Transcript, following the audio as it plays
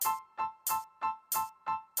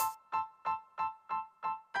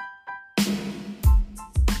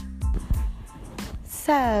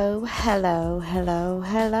Hello,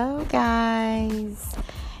 guys.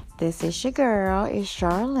 This is your girl, it's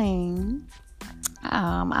Charlene.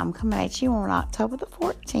 I'm coming at you on October the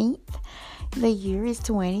 14th. The year is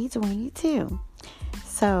 2022.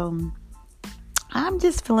 So, I'm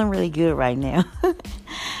just feeling really good right now.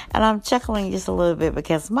 And I'm chuckling just a little bit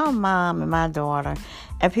because my mom and my daughter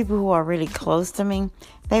and people who are really close to me,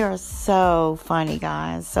 they are so funny,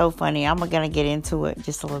 guys. So funny. I'm going to get into it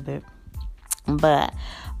just a little bit. But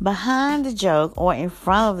behind the joke or in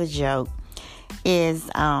front of the joke is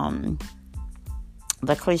the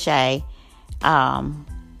cliche,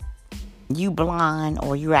 you blind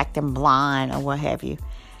or you acting blind or what have you.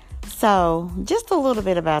 So just a little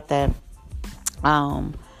bit about that.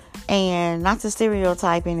 And not to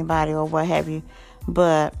stereotype anybody or what have you,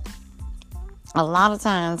 but a lot of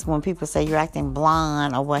times when people say you're acting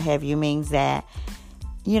blind or what have you means that,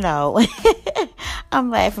 I'm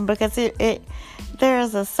laughing because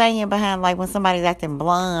there's a saying behind, like, when somebody's acting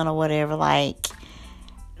blind or whatever, like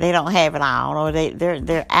they don't have it all, or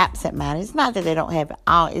they're absent-minded. It's not that they don't have it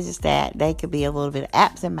all, it's just that they could be a little bit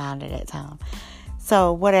absent-minded at times.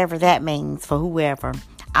 So whatever that means for whoever,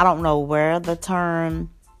 I don't know where the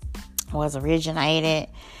term was originated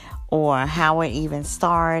or how it even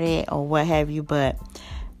started or what have you, but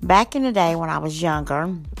back in the day when I was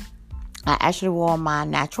younger, I actually wore my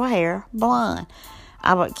natural hair blonde.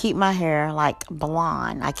 I would keep my hair like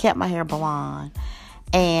blonde. I kept my hair blonde.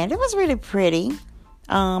 And it was really pretty.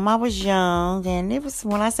 I was young, and it was,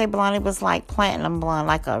 when I say blonde, it was like platinum blonde,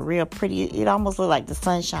 like a real pretty, it almost looked like the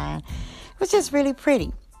sunshine. It was just really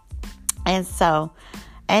pretty. And so,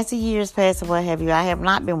 as the years passed, what have you, I have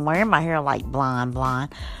not been wearing my hair like blonde.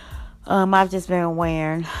 I've just been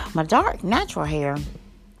wearing my dark natural hair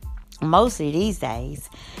mostly these days.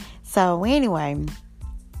 So anyway,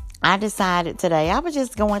 I decided today, I was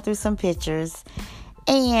just going through some pictures,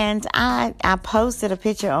 and I posted a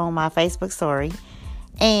picture on my Facebook story,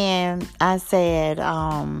 and I said,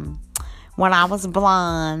 when I was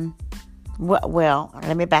blonde, well,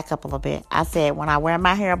 let me back up a little bit. I said, when I wear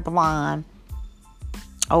my hair blonde,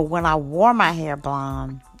 or when I wore my hair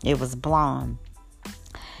blonde, it was blonde.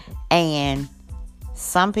 And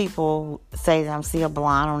some people say that I'm still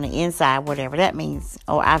blonde on the inside, whatever that means.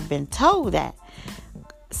 Or I've been told that.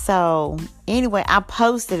 So, anyway, I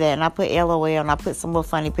posted that and I put LOL and I put some little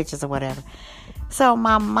funny pictures or whatever. So,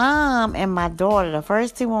 my mom and my daughter, the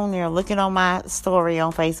first two on there looking on my story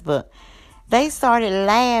on Facebook, they started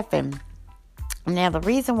laughing. Now, the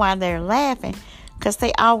reason why they're laughing, because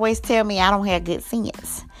they always tell me I don't have good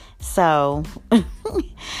sense. So,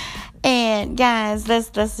 and guys, let's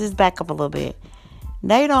just back up a little bit.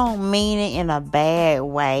 They don't mean it in a bad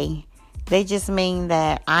way. They just mean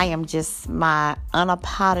that I am just my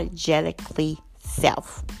unapologetically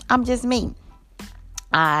self. I'm just me.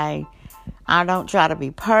 I don't try to be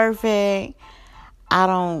perfect. I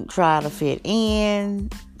don't try to fit in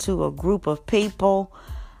to a group of people.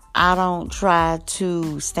 I don't try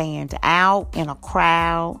to stand out in a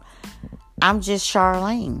crowd. I'm just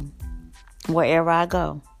Charlene wherever I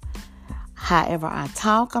go. However I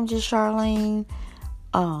talk, I'm just Charlene.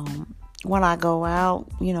 When I go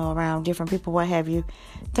out, around different people, what have you,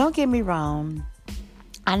 don't get me wrong.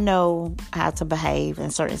 I know how to behave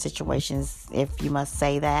in certain situations, if you must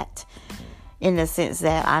say that, in the sense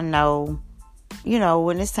that I know,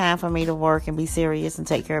 when it's time for me to work and be serious and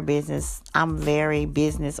take care of business, I'm very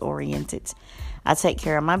business oriented. I take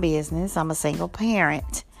care of my business. I'm a single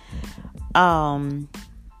parent.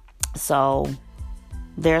 So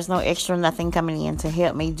there's no extra nothing coming in to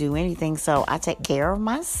help me do anything. So I take care of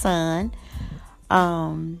my son.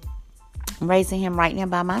 Raising him right now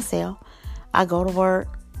by myself. I go to work.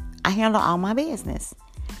 I handle all my business.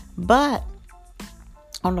 But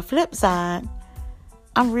on the flip side,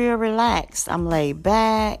 I'm real relaxed. I'm laid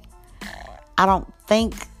back. I don't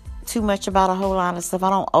think too much about a whole lot of stuff. I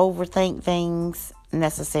don't overthink things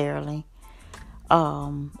necessarily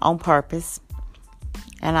on purpose.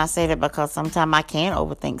 And I say that because sometimes I can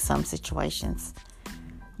overthink some situations.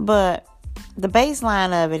 But the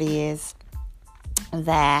baseline of it is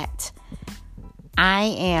that I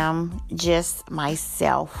am just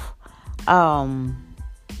myself. And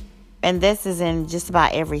this is in just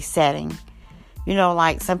about every setting.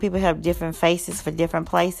 Like some people have different faces for different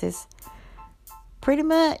places. Pretty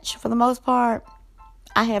much, for the most part,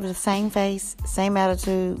 I have the same face, same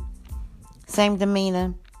attitude, same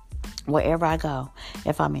demeanor, wherever I go.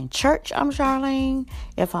 If I'm in church, I'm Charlene.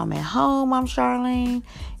 If I'm at home, I'm Charlene.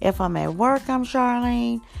 If I'm at work, I'm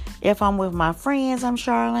Charlene. If I'm with my friends, I'm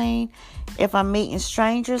Charlene. If I'm meeting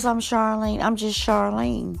strangers, I'm Charlene. I'm just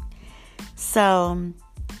Charlene. So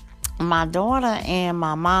my daughter and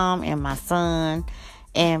my mom and my son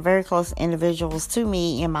and very close individuals to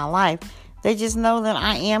me in my life, they just know that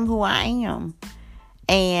I am who I am.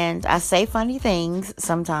 And I say funny things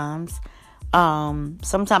sometimes.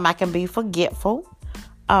 Sometimes I can be forgetful.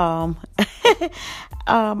 I'm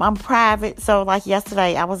private. So like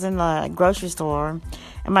yesterday, I was in the grocery store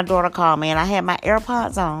and my daughter called me and I had my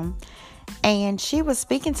AirPods on and she was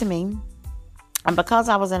speaking to me. And because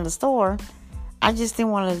I was in the store, I just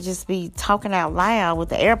didn't want to just be talking out loud with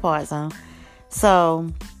the AirPods on. So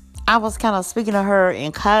I was kind of speaking to her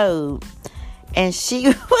in code. And she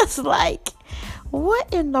was like,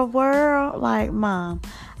 what in the world? Like, Mom,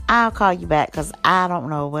 I'll call you back because I don't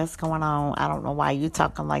know what's going on. I don't know why you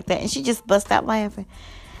talking like that. And she just bust out laughing.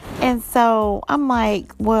 And so I'm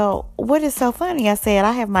like, well, what is so funny? I said,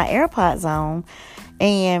 I have my AirPods on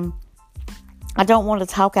and I don't want to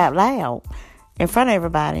talk out loud in front of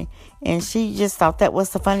everybody. And she just thought that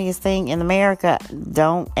was the funniest thing in America.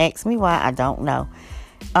 Don't ask me why. I don't know.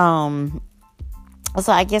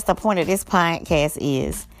 So I guess the point of this podcast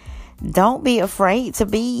is don't be afraid to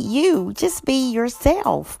be you. Just be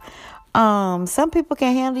yourself. Some people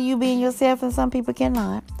can handle you being yourself and some people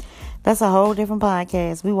cannot. That's a whole different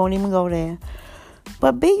podcast. We won't even go there.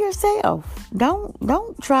 But be yourself.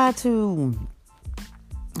 Don't try to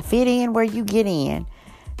fit in where you get in.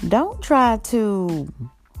 Don't try to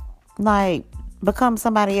become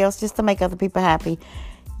somebody else just to make other people happy.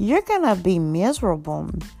 You're going to be miserable.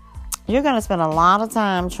 You're going to spend a lot of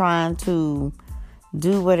time trying to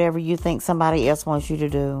do whatever you think somebody else wants you to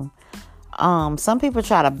do. Some people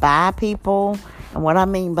try to buy people. And what I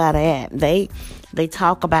mean by that, they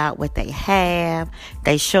talk about what they have.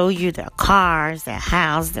 They show you their cars, their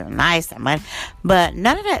house, their nice, their money. But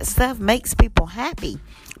none of that stuff makes people happy.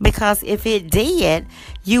 Because if it did,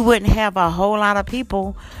 you wouldn't have a whole lot of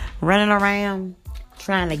people running around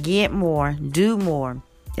trying to get more, do more,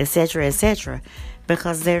 etc., etc.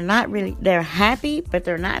 Because they're happy, but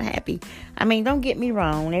they're not happy. I mean, don't get me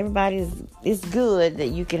wrong. It's good that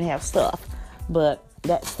you can have stuff. But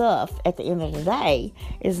that stuff, at the end of the day,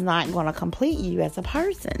 is not going to complete you as a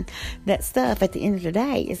person. That stuff, at the end of the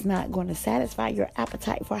day, is not going to satisfy your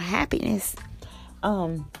appetite for happiness.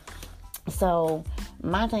 So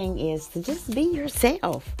my thing is to just be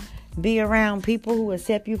yourself. Be around people who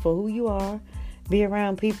accept you for who you are. Be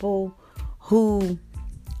around people who,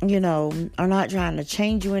 are not trying to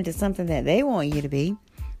change you into something that they want you to be.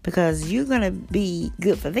 Because you're going to be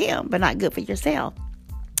good for them, but not good for yourself.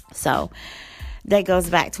 So that goes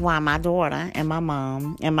back to why my daughter and my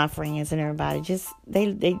mom and my friends and everybody just,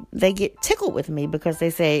 they get tickled with me because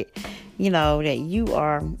they say, that you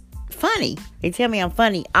are funny. They tell me I'm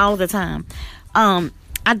funny all the time. I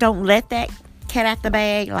don't let that cat out the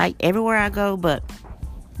bag like everywhere I go, but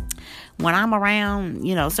when I'm around,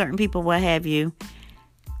 certain people, what have you,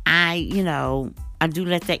 I do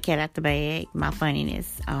let that cat out the bag, my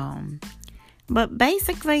funniness. But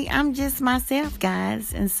basically, I'm just myself,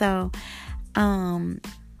 guys. And so, and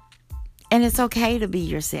it's okay to be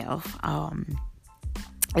yourself.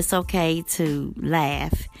 It's okay to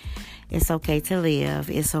laugh. It's okay to live.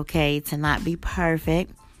 It's okay to not be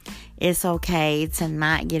perfect. It's okay to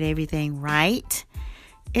not get everything right.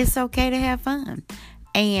 It's okay to have fun.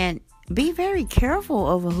 And be very careful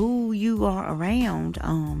of who you are around.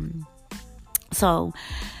 So,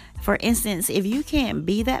 for instance, if you can't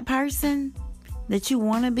be that person that you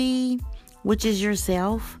want to be, which is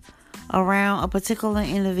yourself, around a particular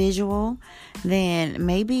individual, then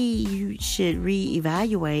maybe you should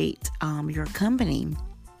reevaluate your company.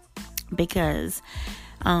 Because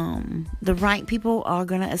the right people are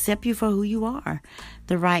going to accept you for who you are.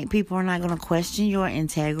 The right people are not going to question your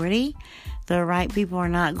integrity. The right people are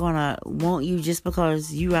not going to want you just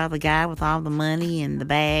because you are the guy with all the money and the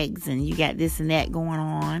bags and you got this and that going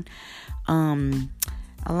on.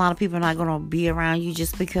 A lot of people are not going to be around you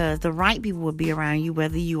just because the right people will be around you,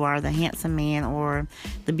 whether you are the handsome man or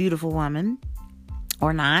the beautiful woman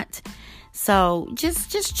or not. So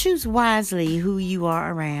just choose wisely who you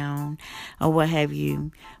are around or what have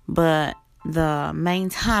you. But the main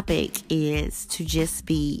topic is to just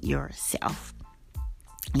be yourself,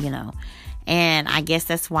 And I guess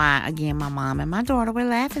that's why, again, my mom and my daughter were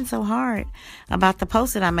laughing so hard about the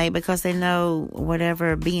post that I made because they know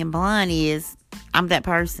whatever being blonde is, I'm that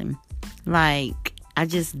person. Like, I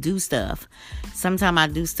just do stuff. Sometimes I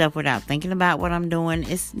do stuff without thinking about what I'm doing.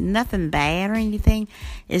 It's nothing bad or anything.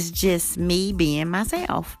 It's just me being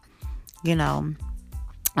myself, and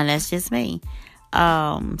that's just me.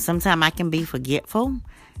 Sometimes I can be forgetful,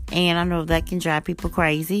 and I know that can drive people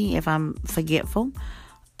crazy if I'm forgetful.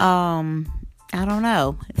 I don't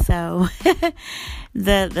know. So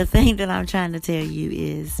the thing that I'm trying to tell you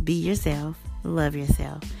is be yourself, love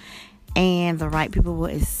yourself. And the right people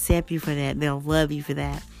will accept you for that. They'll love you for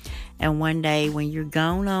that. And one day when you're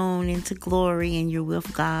gone on into glory and you're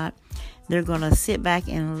with God, they're going to sit back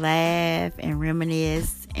and laugh and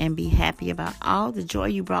reminisce and be happy about all the joy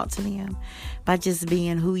you brought to them by just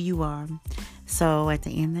being who you are. So at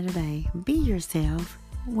the end of the day, be yourself,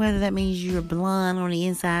 whether that means you're blonde on the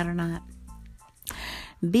inside or not.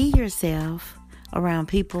 Be yourself around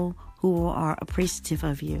people who are appreciative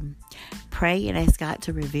of you. Pray and ask God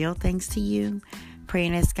to reveal things to you. Pray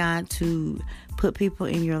and ask God to put people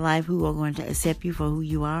in your life who are going to accept you for who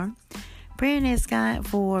you are. Pray and ask God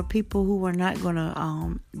for people who are not going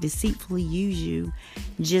to deceitfully use you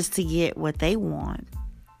just to get what they want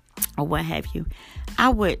or what have you.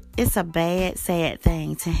 It's a bad, sad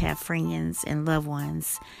thing to have friends and loved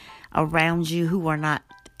ones around you who are not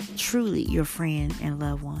truly your friend and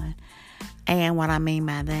loved one. And what I mean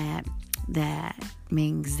by that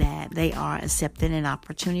means that they are accepting an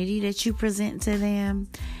opportunity that you present to them.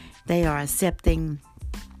 They are accepting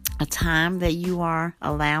a time that you are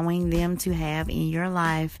allowing them to have in your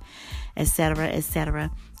life, etc.,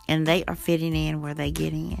 etc. And they are fitting in where they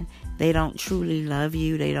get in. They don't truly love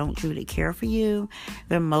you. They don't truly care for you.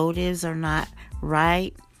 Their motives are not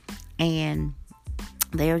right. And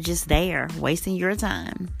they're just there, wasting your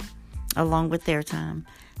time along with their time.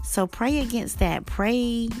 So pray against that.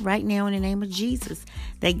 Pray right now in the name of Jesus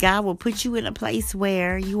that God will put you in a place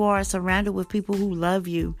where you are surrounded with people who love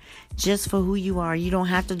you just for who you are. You don't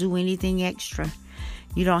have to do anything extra.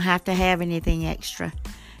 You don't have to have anything extra.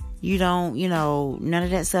 You don't, none of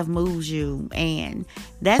that stuff moves you. And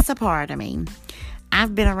that's a part of me.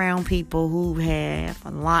 I've been around people who have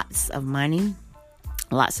lots of money,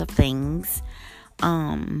 lots of things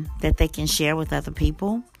that they can share with other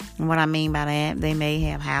people. And what I mean by that, they may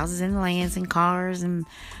have houses and lands and cars and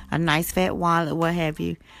a nice fat wallet, what have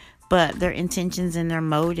you. But their intentions and their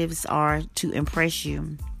motives are to impress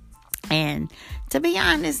you. And to be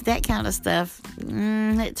honest, that kind of stuff,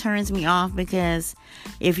 it turns me off, because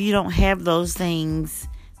if you don't have those things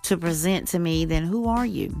to present to me, then who are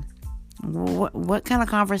you? What kind of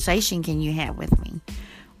conversation can you have with me?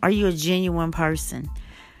 Are you a genuine person?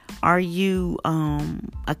 Are you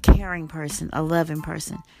a caring person, a loving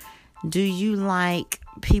person? Do you like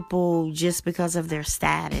people just because of their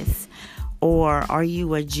status? Or are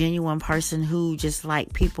you a genuine person who just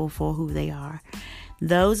like people for who they are?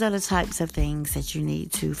 Those are the types of things that you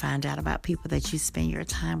need to find out about people that you spend your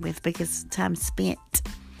time with, because time spent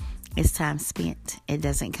is time spent. It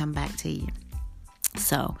doesn't come back to you.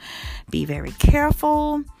 So be very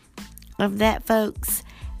careful of that, folks.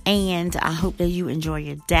 And I hope that you enjoy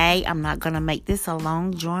your day. I'm not going to make this a long,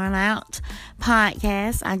 drawn-out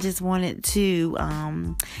podcast. I just wanted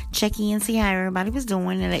to check in, see how everybody was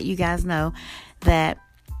doing, and let you guys know that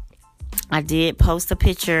I did post a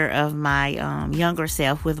picture of my younger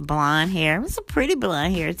self with blonde hair. It was a pretty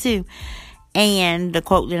blonde hair, too. And the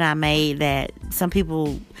quote that I made, that some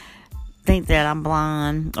people think that I'm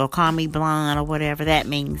blonde or call me blonde or whatever that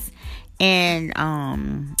means. And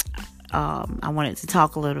I wanted to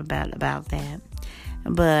talk a little bit about that.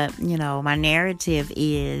 But, my narrative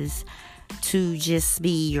is to just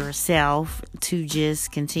be yourself, to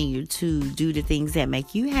just continue to do the things that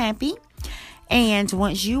make you happy. And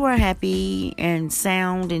once you are happy and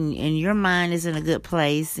sound and your mind is in a good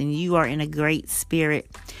place and you are in a great spirit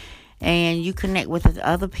and you connect with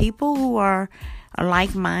other people who are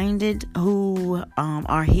like-minded, who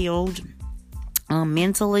are healed,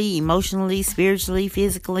 mentally, emotionally, spiritually,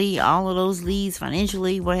 physically, all of those leads,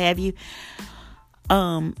 financially, what have you,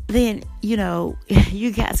 then,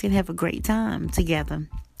 you guys can have a great time together,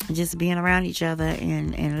 just being around each other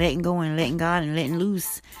and letting go and letting God and letting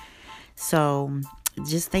loose. So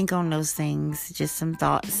just think on those things, just some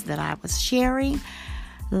thoughts that I was sharing.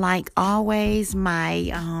 Like always,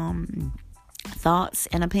 my thoughts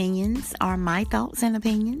and opinions are my thoughts and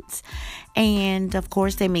opinions, and of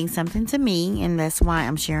course they mean something to me, and that's why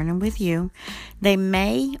I'm sharing them with you. They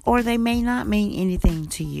may or they may not mean anything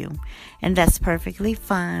to you, and that's perfectly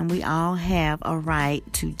fine. We all have a right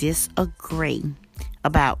to disagree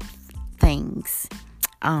about things,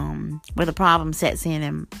 where the problem sets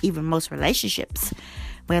in even most relationships,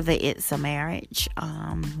 whether it's a marriage,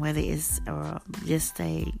 whether it's just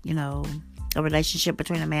a relationship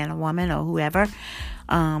between a man and a woman or whoever,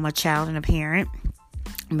 a child and a parent,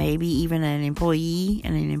 maybe even an employee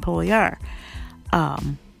and an employer,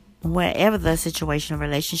 whatever the situation or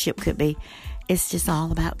relationship could be. It's just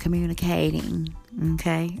all about communicating,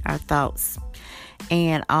 okay, our thoughts,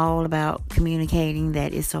 and all about communicating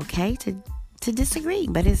that it's okay to disagree,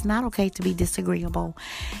 but it's not okay to be disagreeable.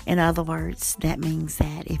 In other words, that means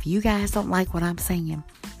that if you guys don't like what I'm saying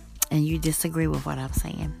and you disagree with what I'm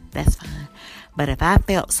saying, that's fine. But if I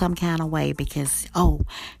felt some kind of way because,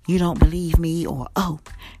 you don't believe me, or,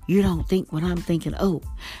 you don't think what I'm thinking,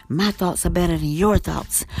 my thoughts are better than your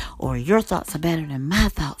thoughts, or your thoughts are better than my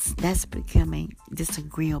thoughts, that's becoming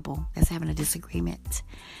disagreeable. That's having a disagreement.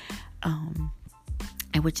 And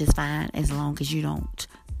which is fine as long as you don't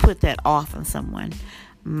put that off on someone.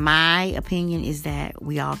 My opinion is that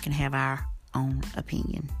we all can have our own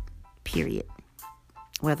opinion, period.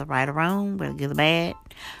 Whether right or wrong, whether good or bad,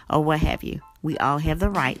 or what have you. We all have the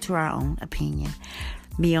right to our own opinion.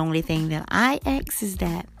 The only thing that I ask is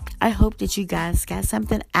that I hope that you guys got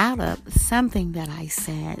something out of something that I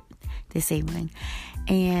said this evening.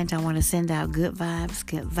 And I want to send out good vibes,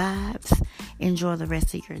 good vibes. Enjoy the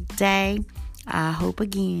rest of your day. I hope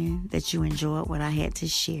again that you enjoyed what I had to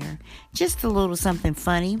share. Just a little something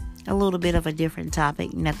funny, a little bit of a different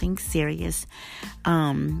topic, nothing serious.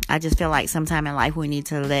 I just feel like sometime in life we need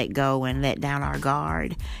to let go and let down our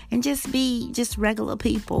guard and just be just regular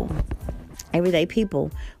people, everyday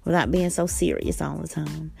people, without being so serious all the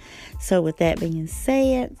time. So with that being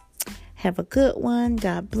said, have a good one.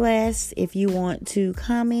 God bless. If you want to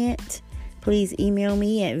comment, please email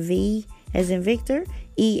me at V as in Victor,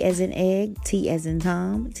 E as in egg, T as in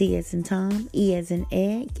Tom, T as in Tom, E as in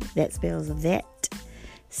egg, that spells vet,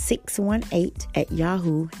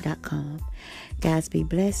 618@yahoo.com. Guys, be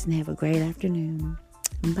blessed and have a great afternoon.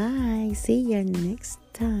 Bye. See you next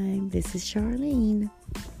time. This is Charlene.